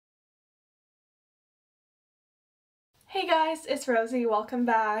Hey guys, it's Rosie. Welcome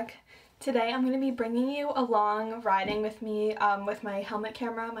back. Today I'm going to be bringing you along riding with me with my helmet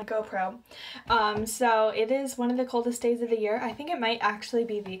camera, my GoPro. So it is one of the coldest days of the year. I think it might actually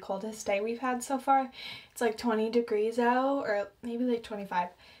be the coldest day we've had so far. It's like 20 degrees out, or maybe like 25.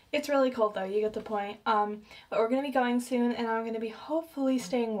 It's really cold though, you get the point. But we're going to be going soon and I'm going to be hopefully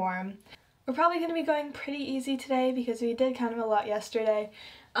staying warm. We're probably going to be going pretty easy today because we did kind of a lot yesterday.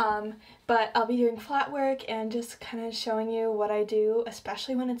 But I'll be doing flat work and just kind of showing you what I do,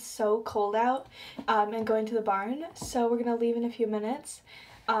 especially when it's so cold out, and going to the barn. So we're going to leave in a few minutes,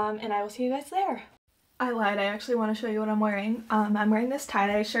 and I will see you guys there. I lied, I actually want to show you what I'm wearing. I'm wearing this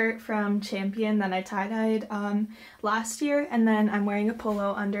tie-dye shirt from Champion that I tie-dyed last year, and then I'm wearing a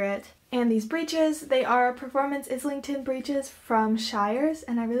polo under it. And these breeches, they are Performance Islington breeches from Shires,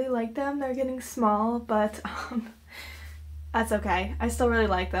 and I really like them. They're getting small, but that's okay. I still really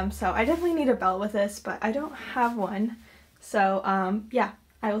like them, so I definitely need a belt with this, but I don't have one. So, yeah,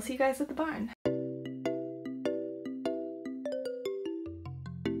 I will see you guys at the barn.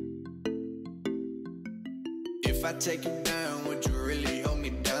 If I take you down, would you really hold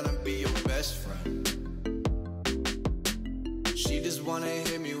me down and be your best friend? She just wanna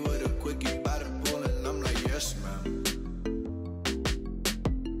hit me with a quickie by the pool and I'm like, yes ma'am.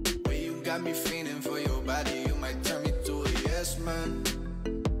 Way you got me feeling for your body, you might turn me to a yes man.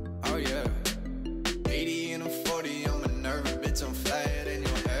 Oh yeah. 80 and a 40, I'm a nervous bitch, I'm flyer than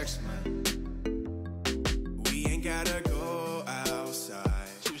your ex man. We ain't gotta go outside.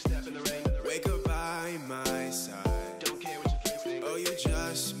 Two-step in the rain. Wake up by my side. Don't care what you think. Oh, you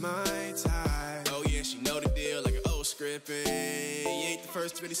just my type. Oh yeah, she know the deal like an old scripting. You ain't the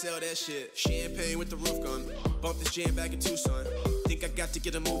first to really sell that shit. Champagne with the roof gone. Bump this jam back in Tucson. Think I got to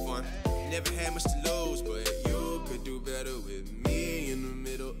get a move on. Never had much to lose, but you could do better with me in the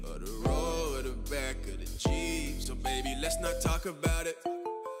middle of the road or the back of the Jeep. So baby, let's not talk about it,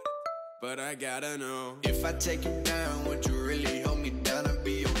 but I gotta know. If I take you down, would you really hold me down and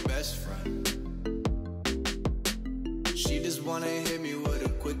be your best friend? She just wanna hit me with a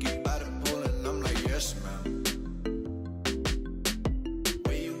quickie by the pool and I'm like, yes ma'am.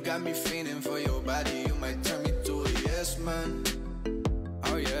 Way you got me feeling for your body, you might turn me to a yes man.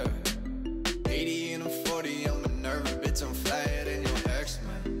 Oh yeah. 80 and a 40, I'm a nervous bitch, I'm flyer than your ex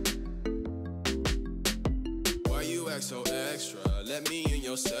man. Why you act so extra? Let me in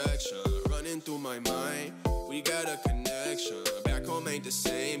your section. Running through my mind, we got a connection. Back home ain't the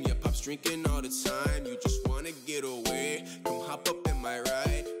same, yeah, pop's drinking all the time. You just wanna get away, come hop up in my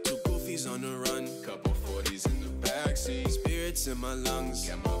ride. Two goofies on the run, couple 40s in the backseat. Spirits in my lungs,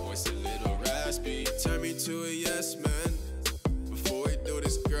 got my voice a little raspy. Turn me to a yes man. Before we do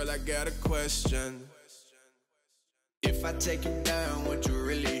this, girl, I got a question. If I take you down, would you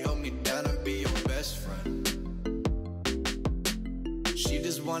really hold me down and be your best friend? She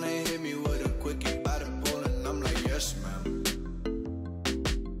just wanna hit me with a quickie by the pool and I'm like, yes ma'am.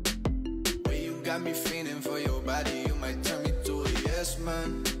 Way you got me feeling for your body, you might turn me to a yes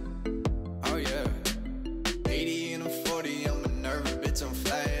man. Oh yeah. 80 and a 40, I'm a nervous bitch, I'm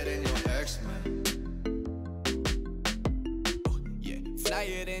flyer than your ex man.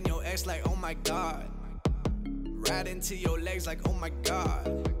 Flyer than your ex, like oh my god. Right into your legs like oh my god.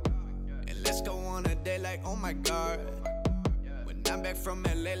 And let's go on a date like oh my god. When I'm back from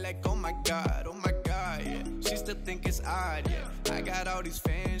LA like oh my god, yeah. She still think it's odd, yeah. I got all these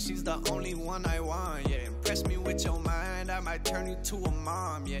fans, she's the only one I want, yeah. Impress me with your mind, I might turn you to a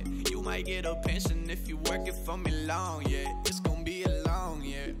mom, yeah. You might get a pension if you work it for me long, yeah. It's gonna be a long,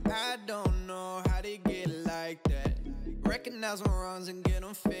 yeah. I don't know how they get like that. Recognize my wrongs and get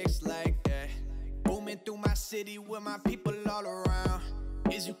them fixed like that. Booming through my city with my people all around.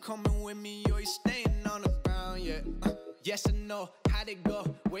 Is you coming with me or you staying on the ground, yeah? Yes or no, how'd it go?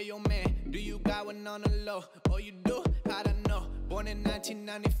 Where your man? Do you got one on the low? Oh you do? How'd I know? Born in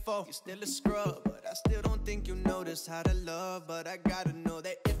 1994, you're still a scrub, but I still don't think you notice how to love. But I gotta know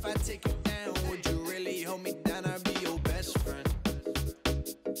that if I take you down, would you really hold me down? I'd be your best friend.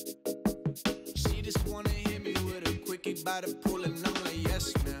 She just wanna hit me with a quickie by the pool and I'm like,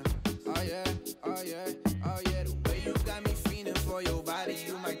 yes man. Oh yeah, oh yeah, oh yeah. The way you got me feeling for your body,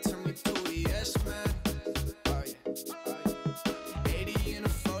 you might turn me to a yes man. Oh yeah, oh yeah. 80 and a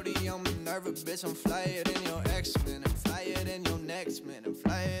 40, I'm a nervous bitch, I'm flyer than your ex man. I'm flyer than your next man, I'm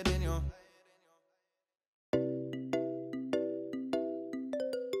flyer than your...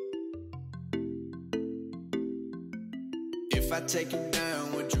 If I take you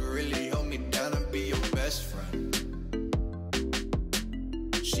down, would you really hold me down and be your best friend?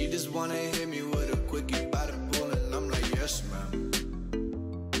 She just wanna hit me with a quickie by the pool and I'm like, yes ma'am.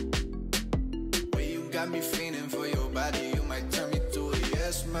 Way you got got me feeling for your body, you might turn me to a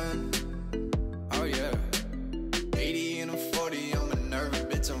yes man. Oh yeah. 80 and a 40, I'm a nervous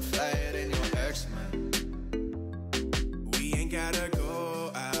bitch, I'm flyer than your ex man. We ain't gotta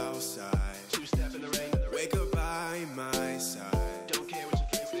go outside. Two-step in the rain. Wake up by my side. Don't care what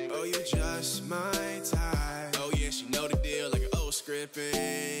you think. Oh, you just my type. Oh yeah, she know the deal like an old script. You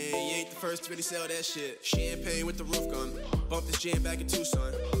ain't the first to really sell that shit. Champagne with the roof gun. Bump this jam back in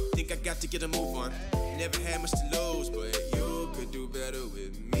Tucson. Think I got to get a move on. Never had much to lose, but you could do better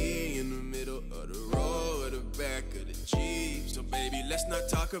with me in the middle of the road, or the back of the Jeep. So baby, let's not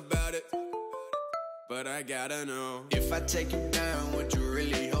talk about it, but I gotta know. If I take you down, would you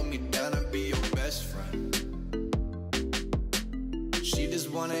really hold me down and be your best friend? She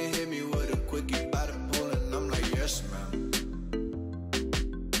just wanna hit me with a quickie by the pool, and I'm like, yes ma'am.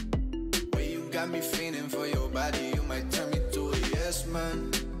 Way you got me feeling for your body, you might turn me to a yes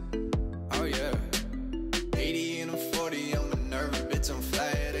man. Oh yeah. 80 and a 40, I'm a nervous bitch, I'm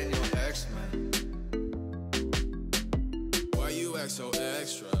flyer than your ex man. Why you act so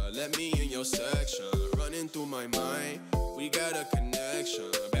extra? Let me in your section. Running through my mind, we got a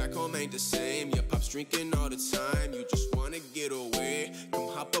connection. Back home ain't the same, your pop's drinking all the time. You just wanna get away, come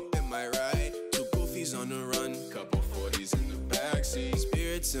hop up in my ride. Two goofies on the run, couple 40s in the backseat.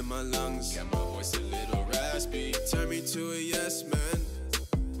 Spirits in my lungs, got my voice a little raspy. Turn me to a yes man.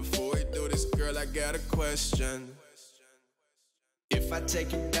 Before we do this, girl, I got a question. If I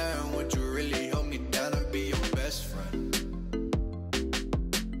take you down, would you really hold me down and be your best friend?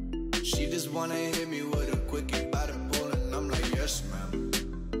 She just wanna hit me with a quickie by the pool, and I'm like, yes ma'am.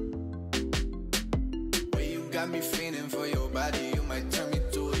 Way you got me feeling for your body, you might turn me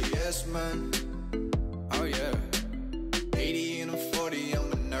to a yes man. Oh yeah. 80 and a 40,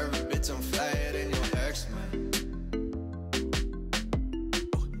 I'm a nervous bitch, I'm flyer than your ex man.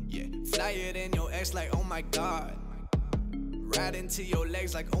 Flyer than your ex, like oh my god. Ride into your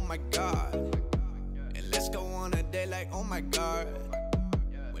legs like oh my god. And let's go on a date like oh my god.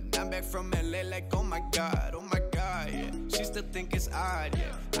 When I'm back from LA like oh my god, yeah. She still think it's odd,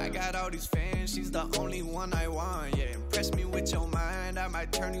 yeah. I got all these fans, she's the only one I want, yeah. Impress me with your mind, I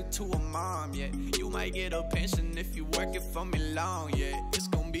might turn you to a mom, yeah. You might get a pension if you work it for me long, yeah. It's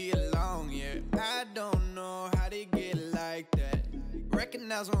gonna be a long, yeah. I don't know how they get like that.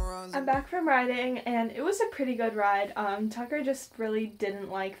 I'm back from riding, and it was a pretty good ride. Tucker just really didn't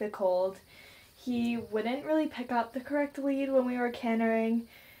like the cold. He wouldn't really pick up the correct lead when we were cantering.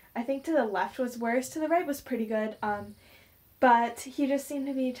 I think to the left was worse, to the right was pretty good. But he just seemed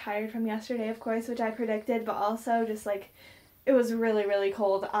to be tired from yesterday, of course, which I predicted, but also just like, it was really, really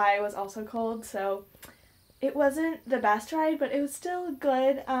cold. I was also cold, so it wasn't the best ride, but it was still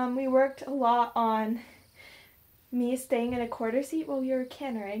good. We worked a lot on me staying in a quarter seat while we were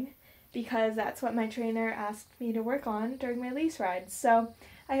cantering, because that's what my trainer asked me to work on during my lease ride. So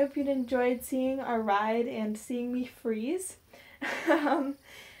I hope you enjoyed seeing our ride and seeing me freeze.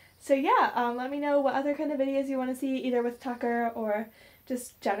 So yeah, let me know what other kind of videos you want to see, either with Tucker or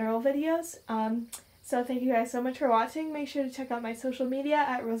just general videos. So thank you guys so much for watching. Make sure to check out my social media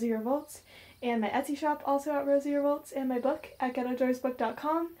at Rosie Revolts, and my Etsy shop also at Rosie Revolts, and my book at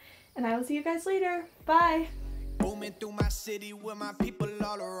GhettoJoysBook.com. And I will see you guys later. Bye! Booming through my city with my people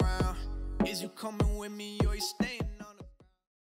all around. Is you coming with me or you staying?